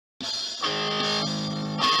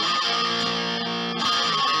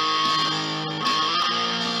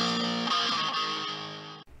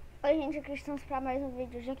gente, aqui estamos para mais um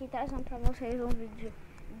vídeo. Hoje aqui trazendo para vocês um vídeo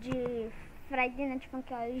de Friday Night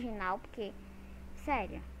Funkin' original, porque,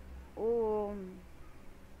 sério, o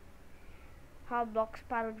Roblox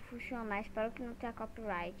parou de funcionar. Espero que não tenha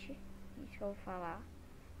copyright, isso que eu vou falar.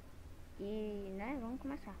 E, né, vamos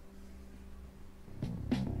começar.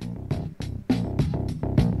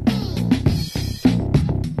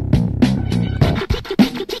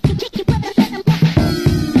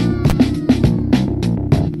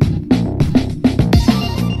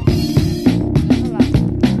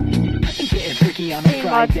 On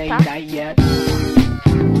a Friday night yet.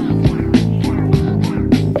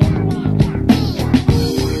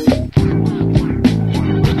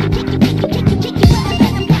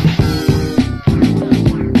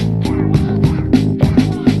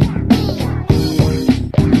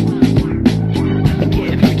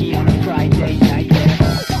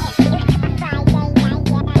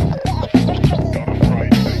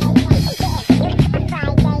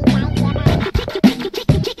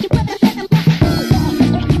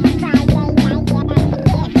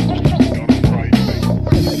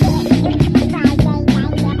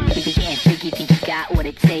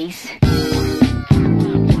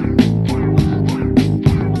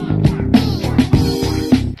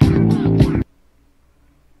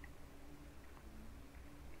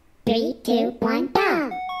 Three, two, one, go!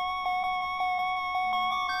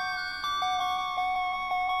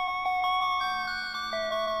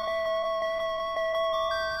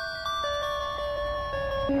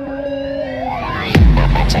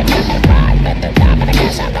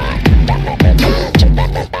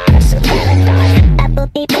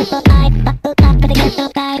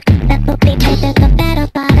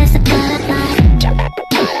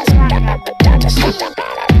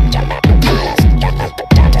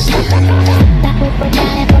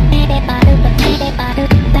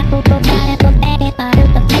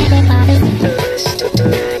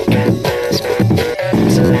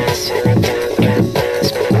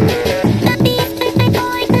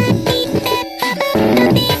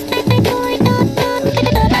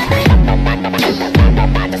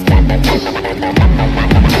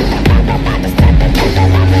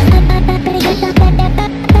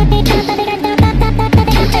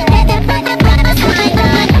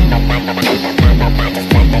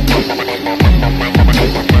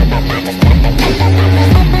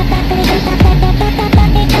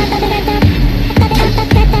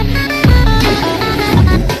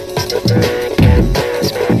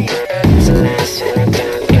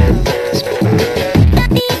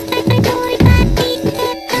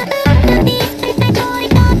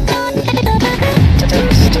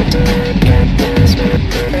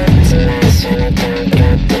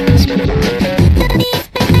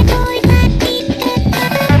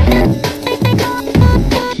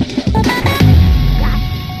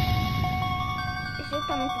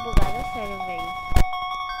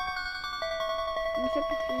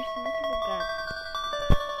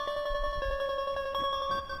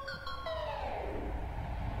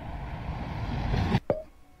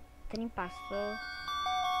 O trem passou.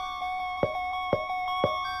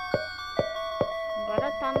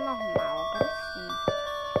 Agora tá normal, agora sim.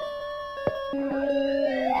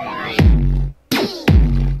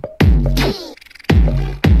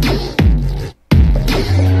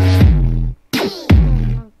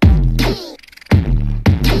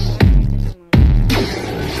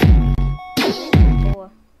 Boa.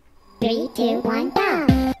 3, 2, 1, go!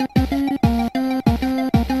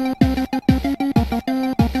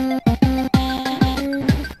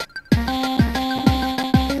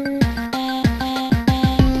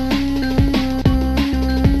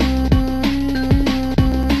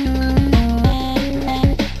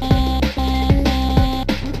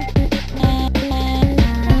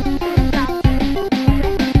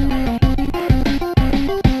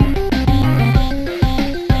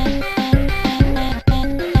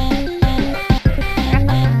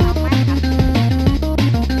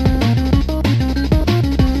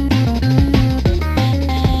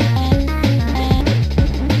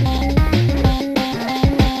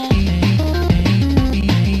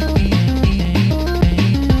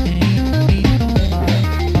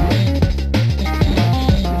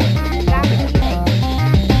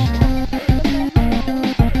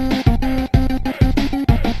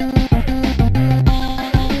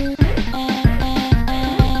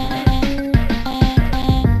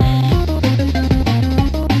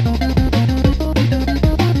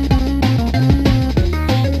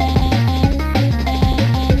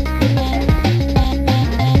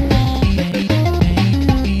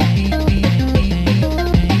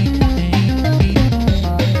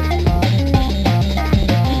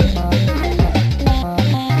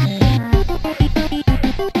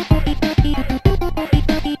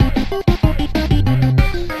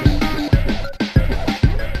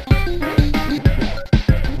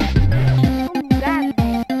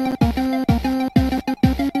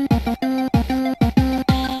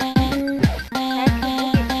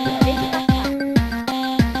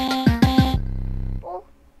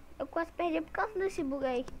 quase perdi por causa desse bug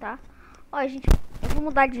aí que tá. Ó, gente, eu vou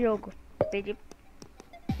mudar de jogo. Perdi.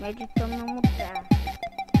 Meu editor não mudar.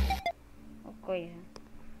 Coisa.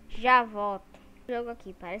 Já volto. O jogo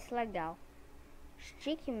aqui parece legal.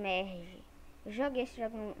 Stick Merge. Eu joguei esse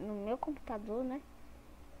jogo no meu computador, né?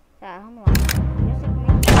 Tá, vamos lá. Eu sei como é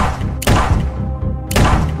que é.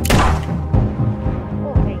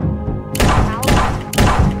 Pô, velho.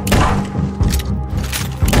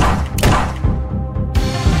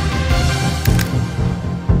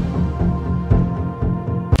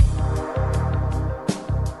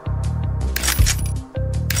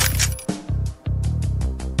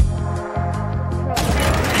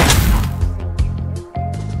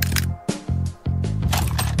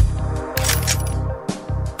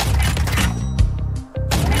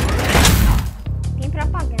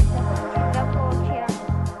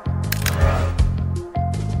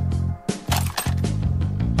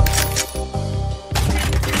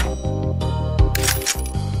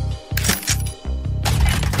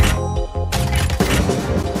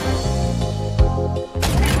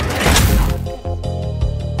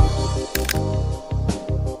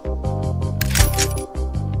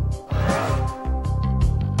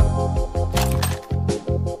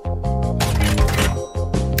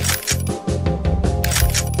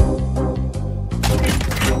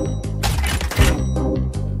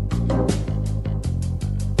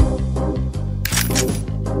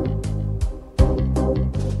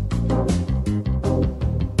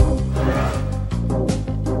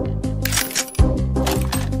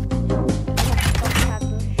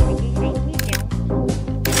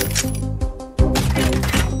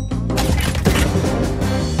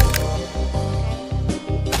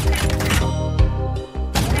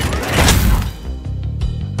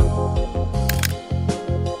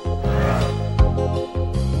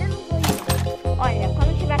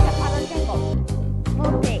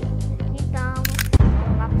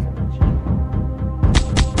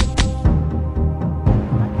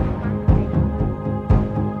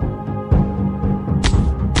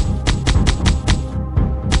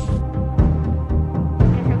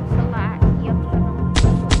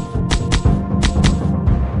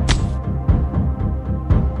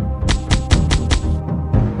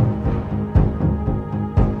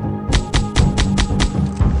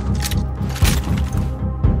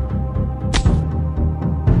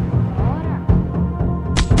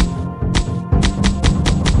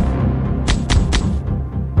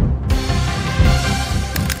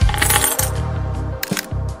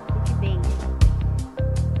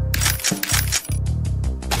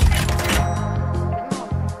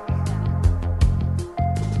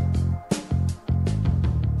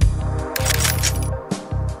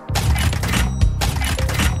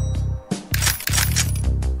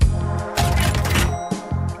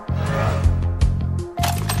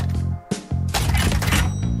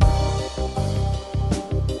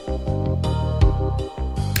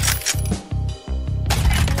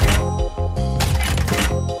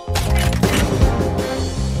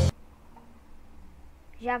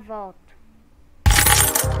 Já volto.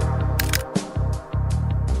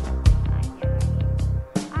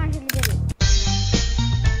 Ai, já liberei.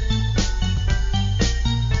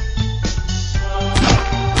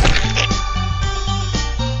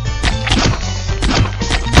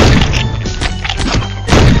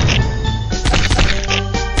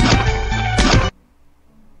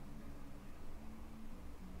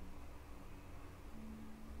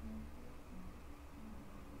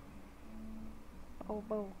 Bow,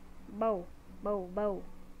 bow, bow, bow.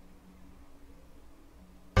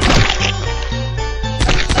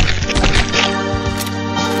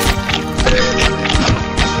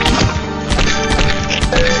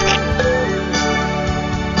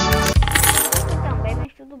 Também,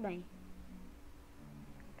 mas tudo bem.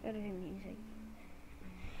 Quero ver isso aí.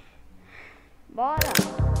 Bora!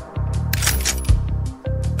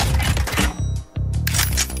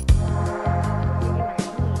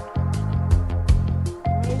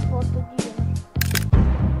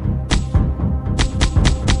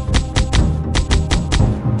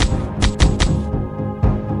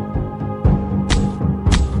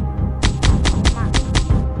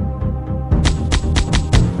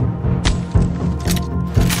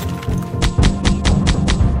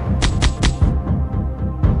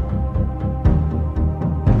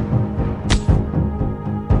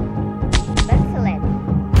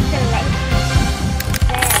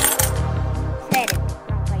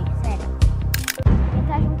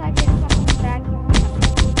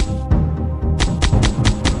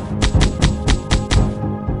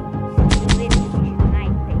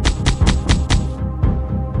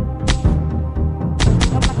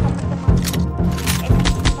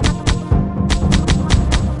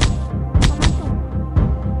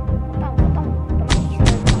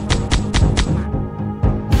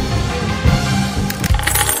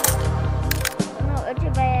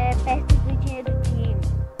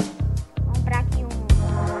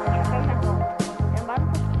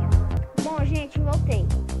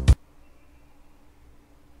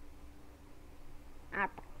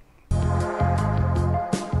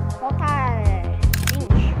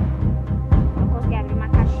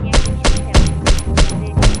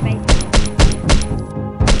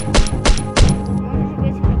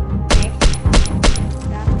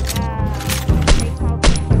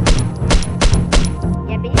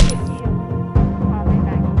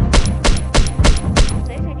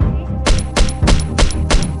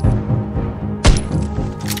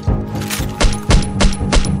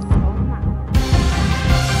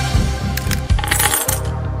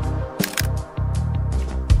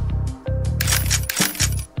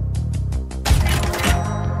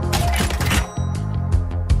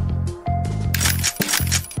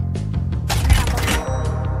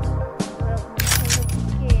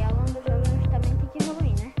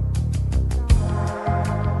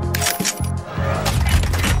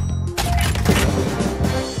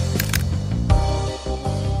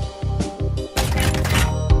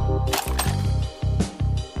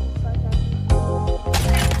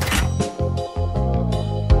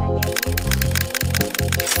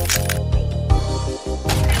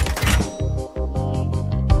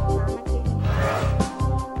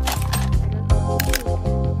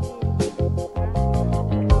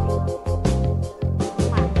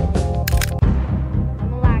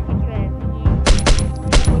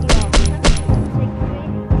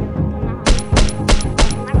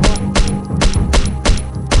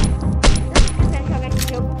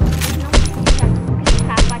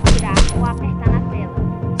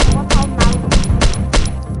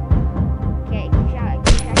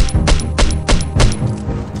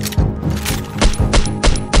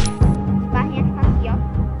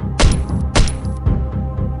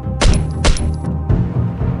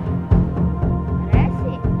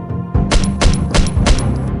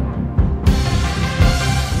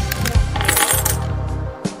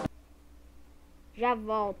 Já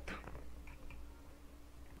volto.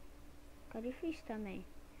 Fica difícil também.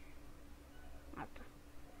 Ah, tá.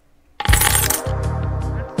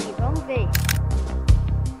 Aqui, vamos ver.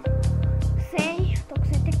 100, tô com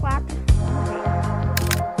 104. Vamos ver.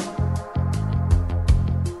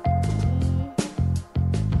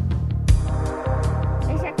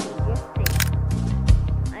 E esse aqui, gostei.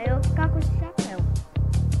 Aí eu vou ficar com esse chapéu.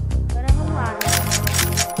 Agora vamos lá, né?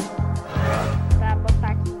 Pra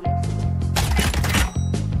botar aqui assim.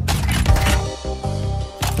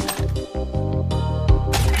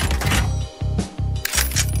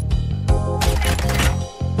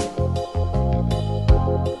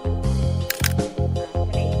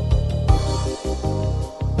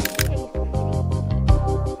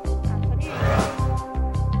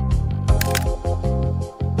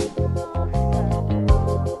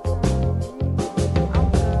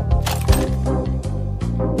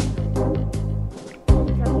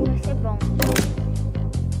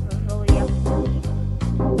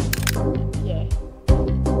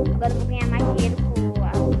 Agora eu vou ganhar mais dinheiro com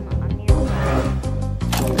a minha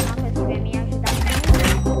uma coisa que vai me ajudar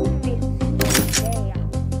muito mesmo. Ideia.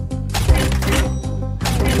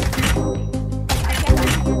 Aquela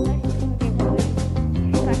minha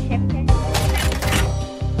ficar chefe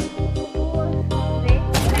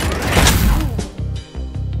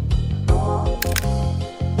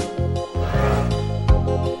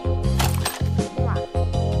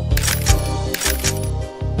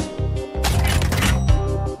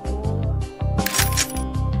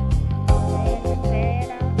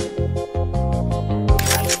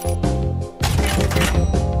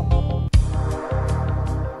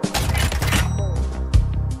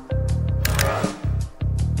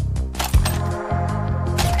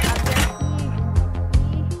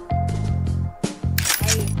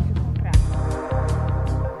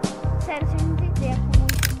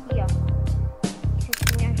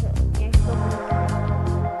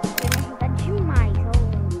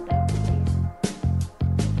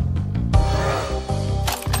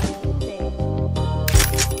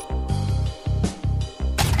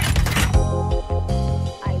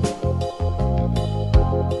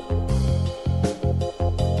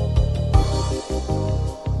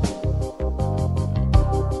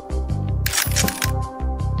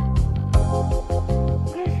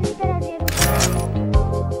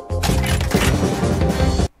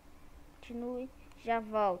já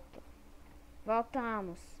volto.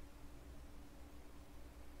 Voltamos.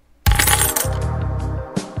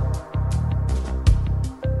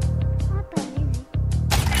 Ah, tá livre.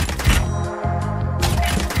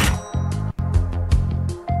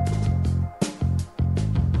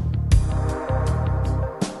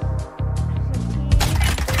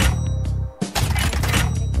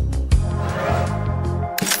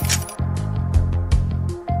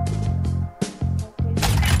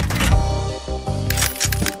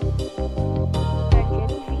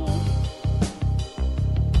 Dinheiro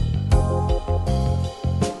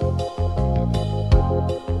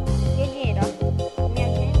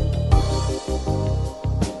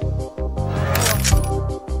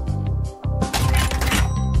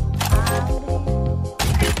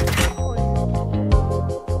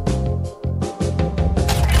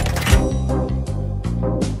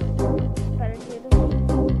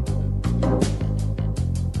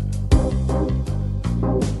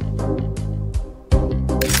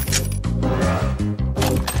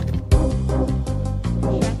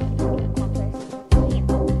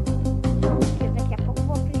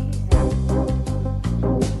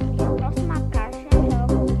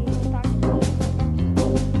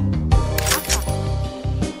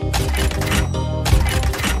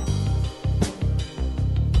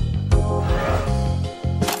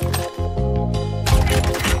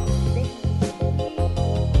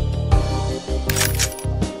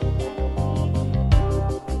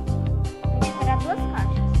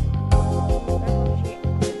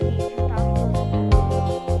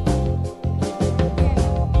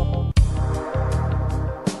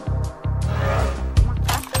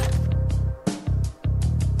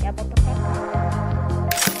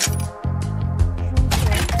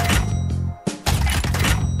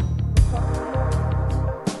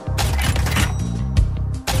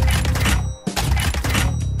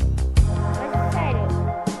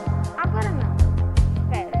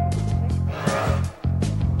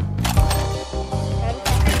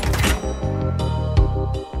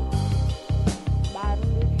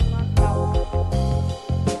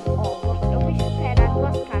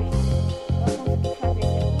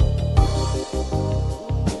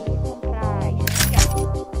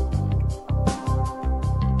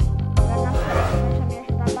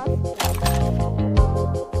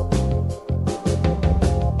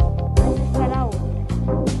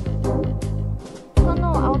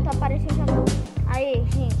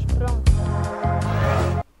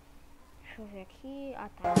ver aqui. Ah,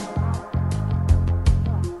 tá.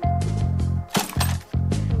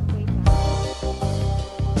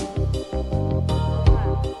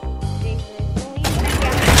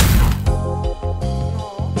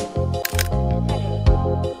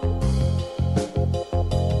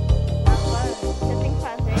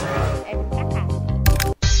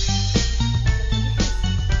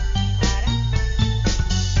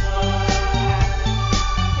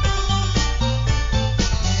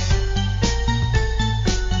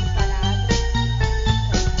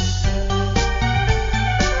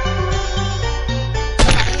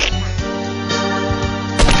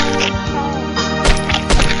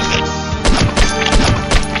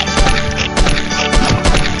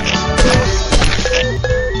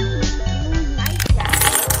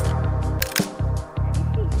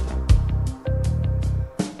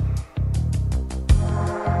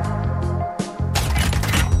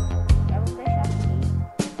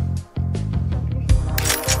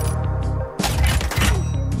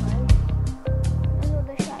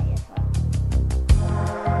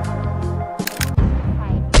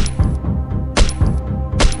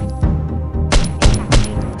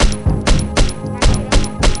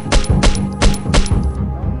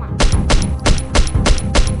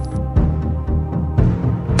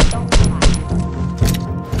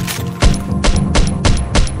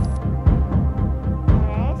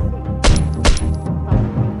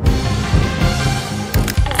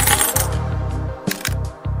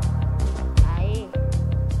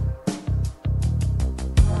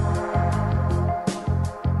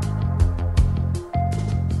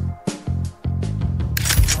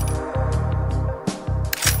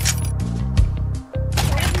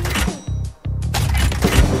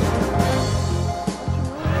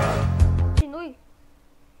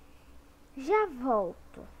 Já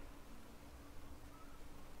volto.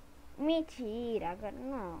 Mentira, agora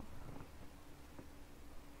não.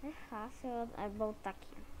 É fácil eu voltar aqui.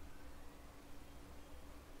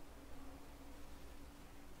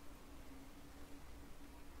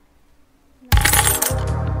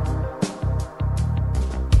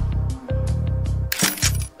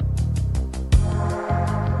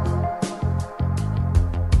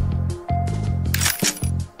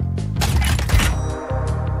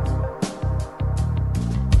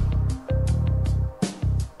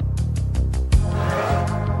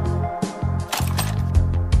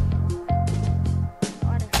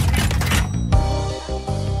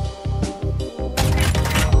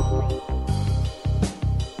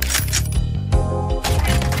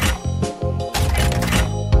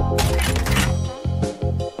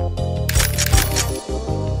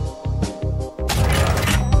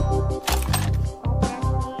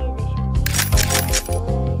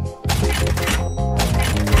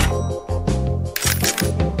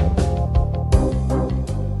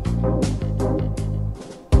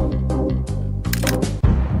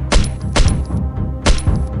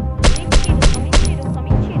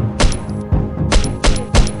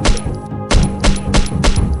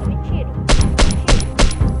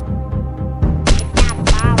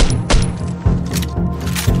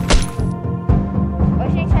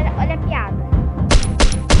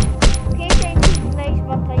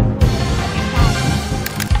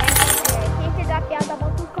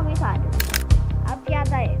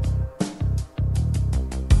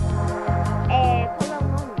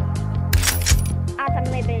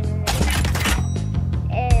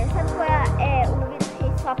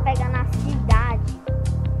 Pega na cidade.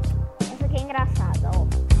 Essa aqui é engraçada, ó.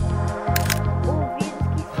 O vírus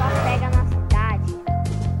que só pega na cidade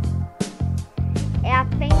é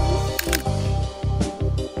apendicite.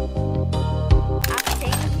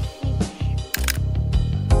 Apendicite.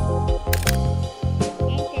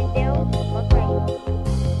 Entendeu? Bota aí.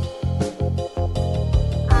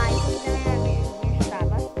 Ah, isso também me ajudar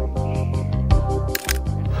bastante.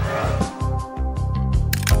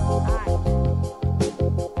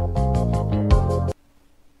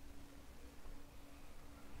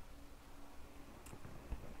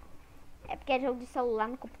 É porque é jogo de celular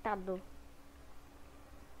no computador.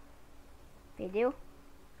 Entendeu?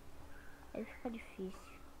 Aí fica difícil.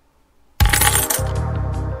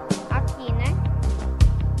 Aqui, né?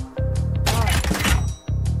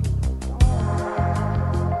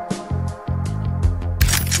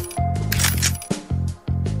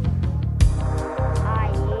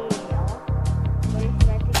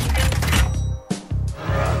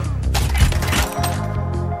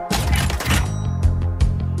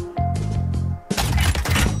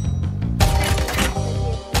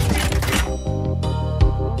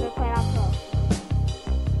 Vamos ver qual é a próxima.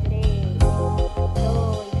 3, 2,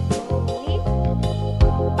 1 e...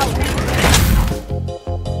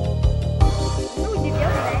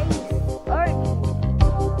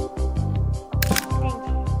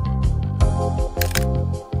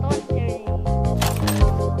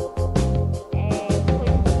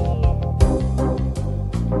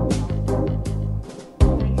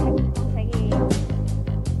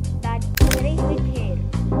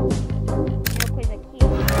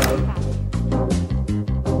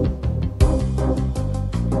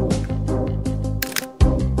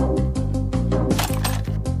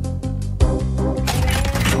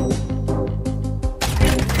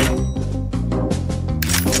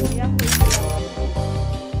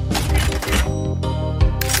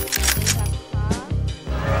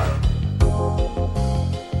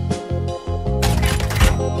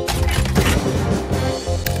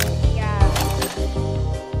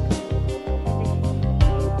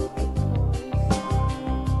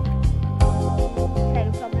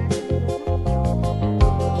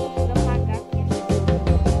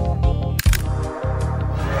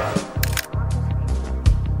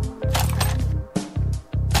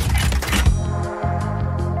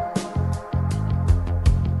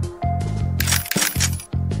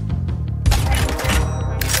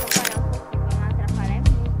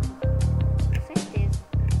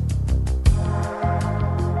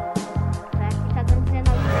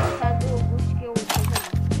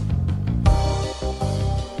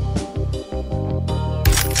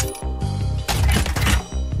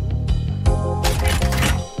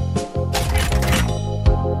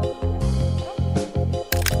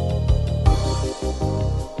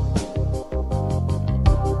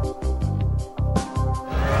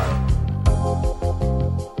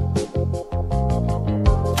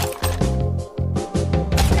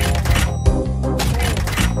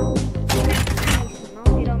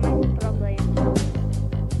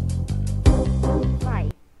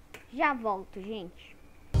 volto, gente.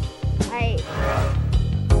 Aí.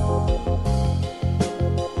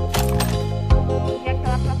 Vi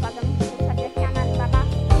aquela propaganda, não sabia que a nave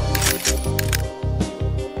tava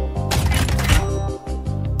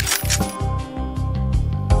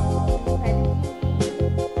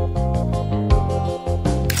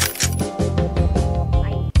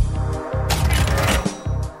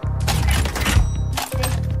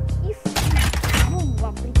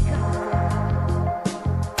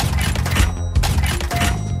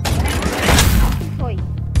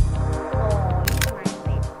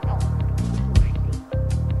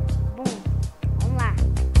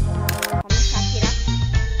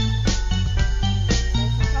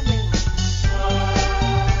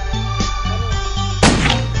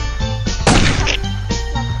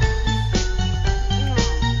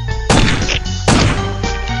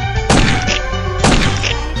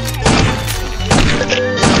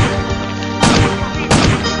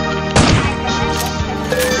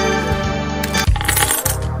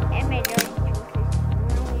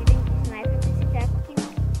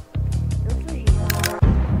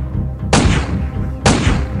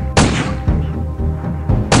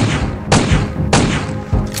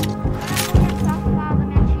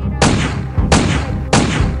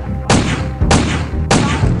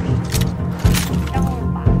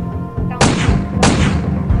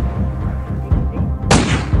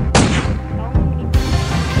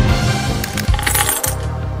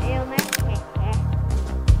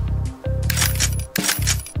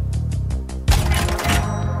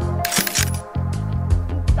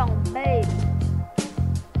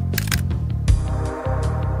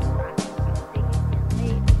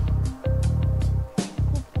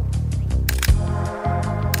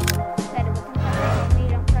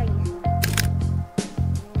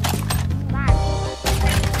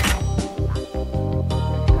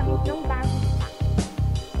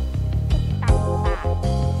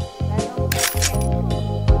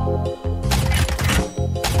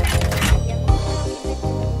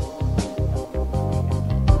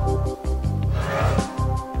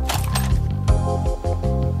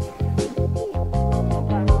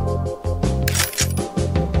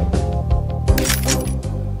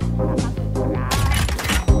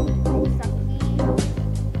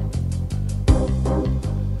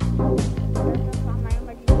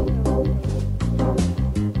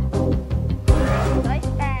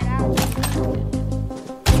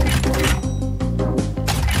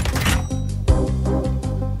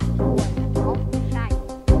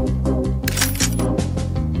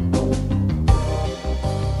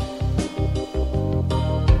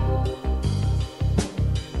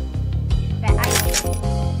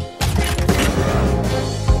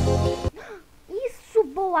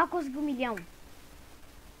conseguiu 1 milhão.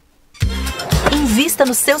 Invista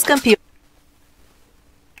nos seus campeões.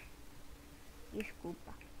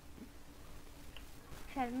 Desculpa.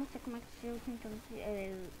 Sério, não sei como é que eu tentando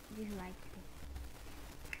dislike.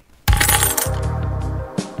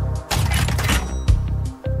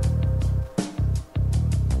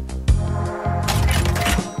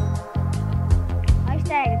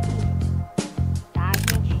 Hashtag aqui. Tá,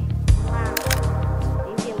 gente. Vamos lá.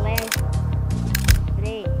 Privilégio.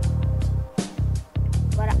 3.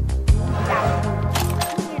 Bora.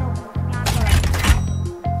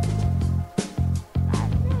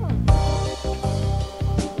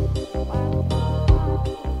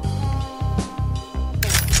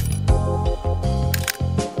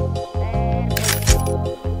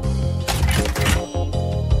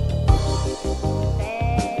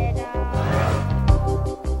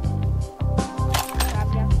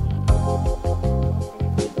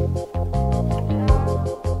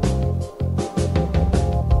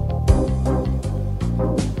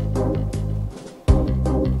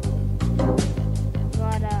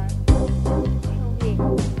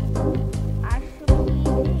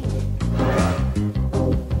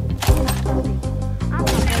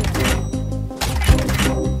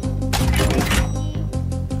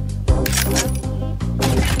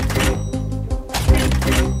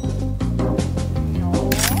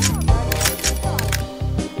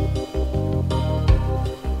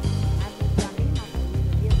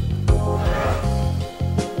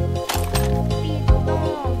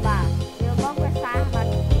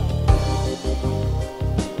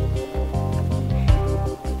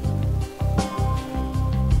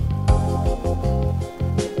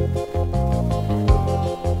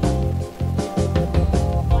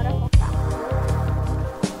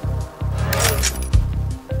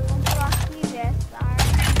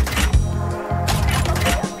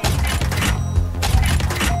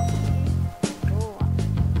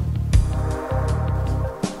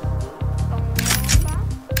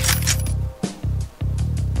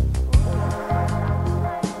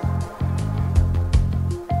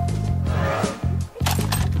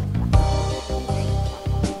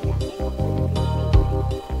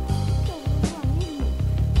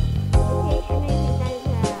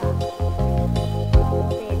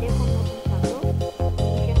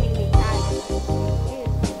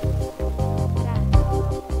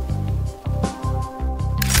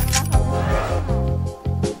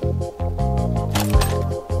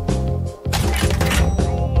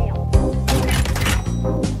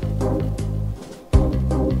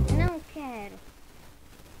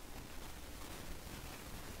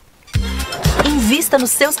 Invista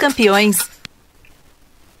nos seus campeões.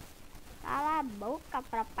 Cala a boca,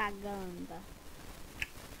 propaganda.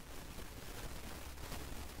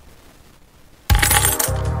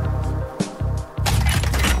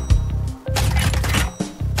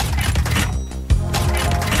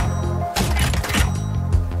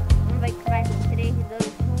 Vamos ver que vai ser 3, 2,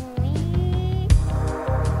 1 e...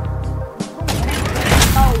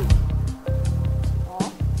 Ó.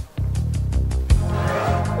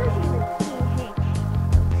 Fugindo aqui, gente.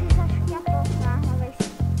 Vocês acham que a próxima arma vai ser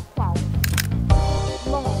qual? Bom,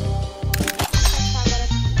 vou testar agora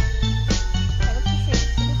aqui. Espero que chegue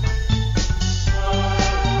tudo rápido.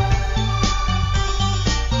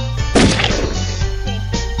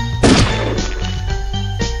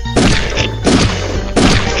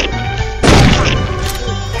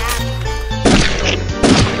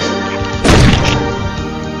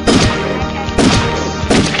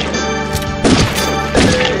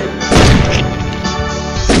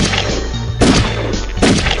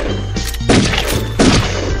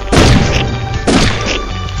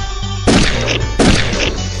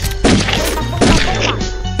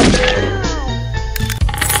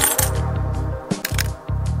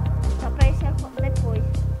 Só pra esse depois.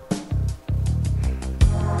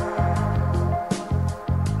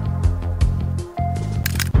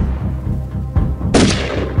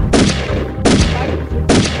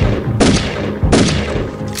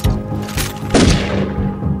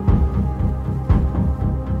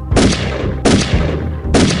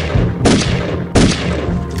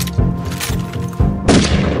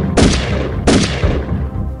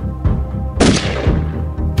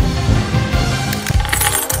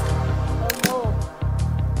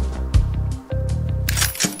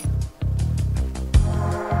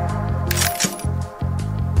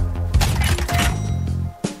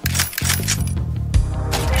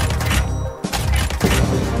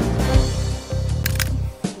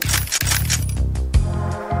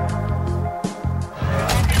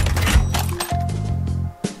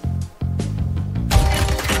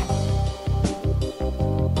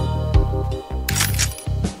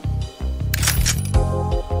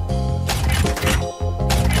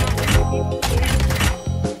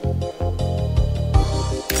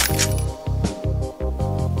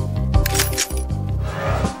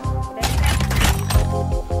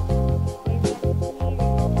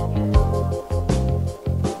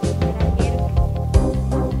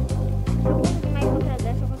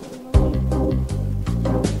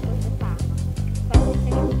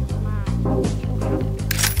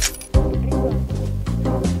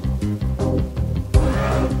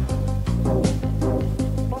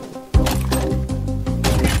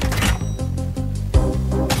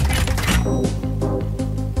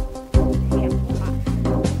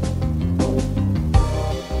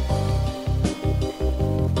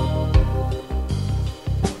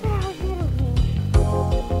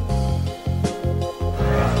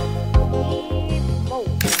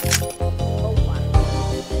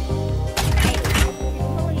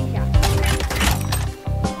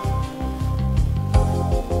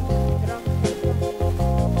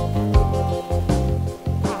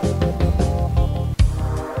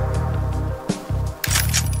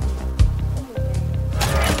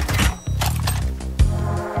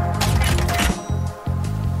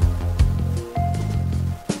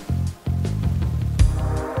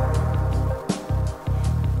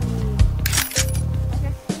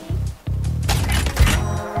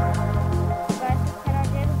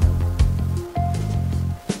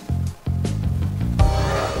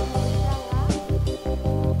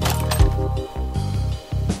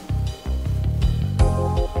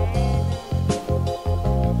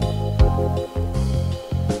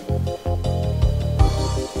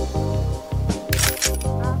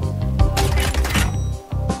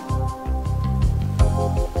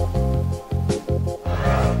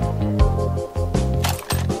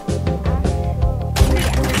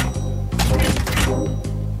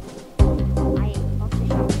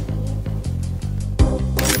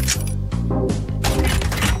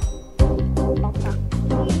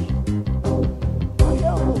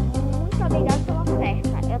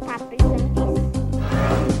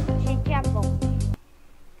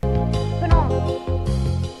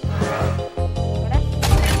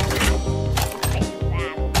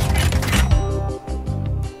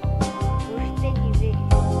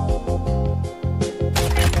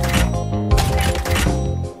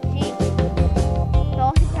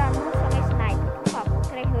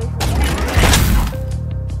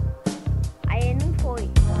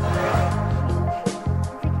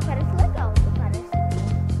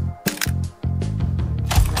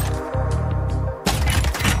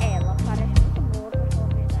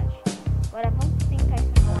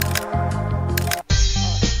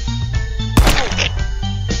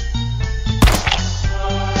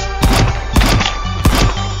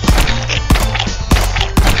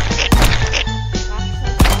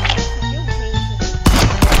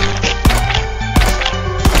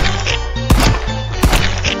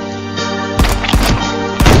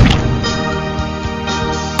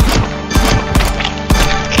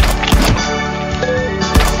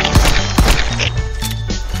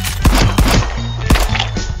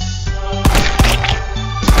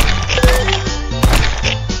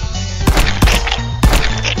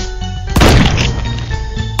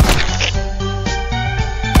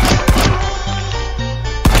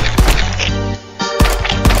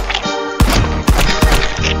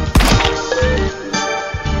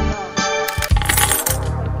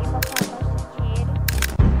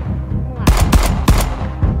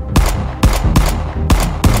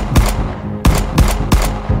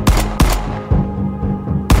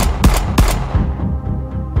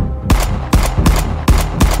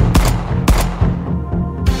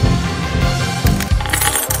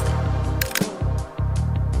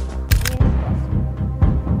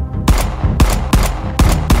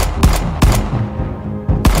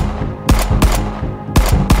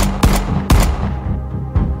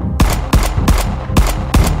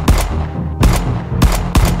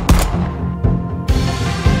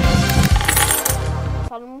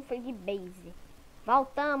 de base.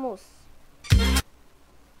 Voltamos.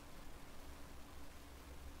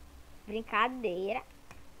 Brincadeira.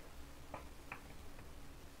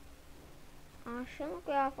 Achando que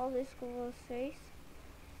eu ia fazer isso com vocês.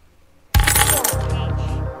 Bom, gente,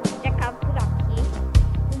 o vídeo acaba por aqui.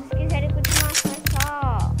 Se vocês quiserem continuação, é só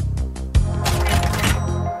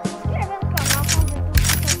se inscrever no canal, fazer tudo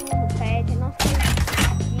que todo mundo pede. Não se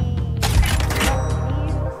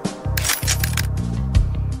livros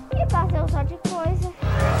e fazer o só de coisa.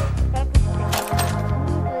 Espero que vocês tenham gostado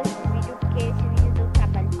muito desse vídeo, porque esse vídeo deu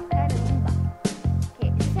trabalho pra caramba.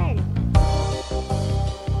 Porque, sério,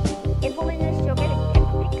 evoluir nesse jogo é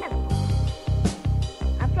complicado.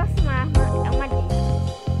 A próxima arma é uma dica.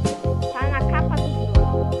 Tá na capa do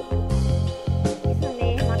jogo. Isso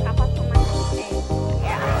mesmo, a capa tá na capa. A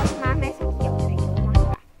próxima arma é essa aqui, ó. Peraí, eu vou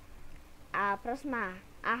marcar. A próxima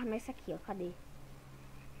arma é essa aqui, ó. Cadê?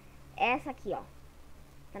 Essa aqui, ó.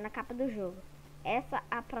 Tá na capa do jogo. Essa é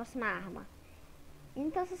a próxima arma.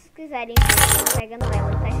 Então, se vocês quiserem ver pegando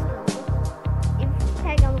ela, testando e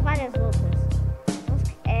pegando várias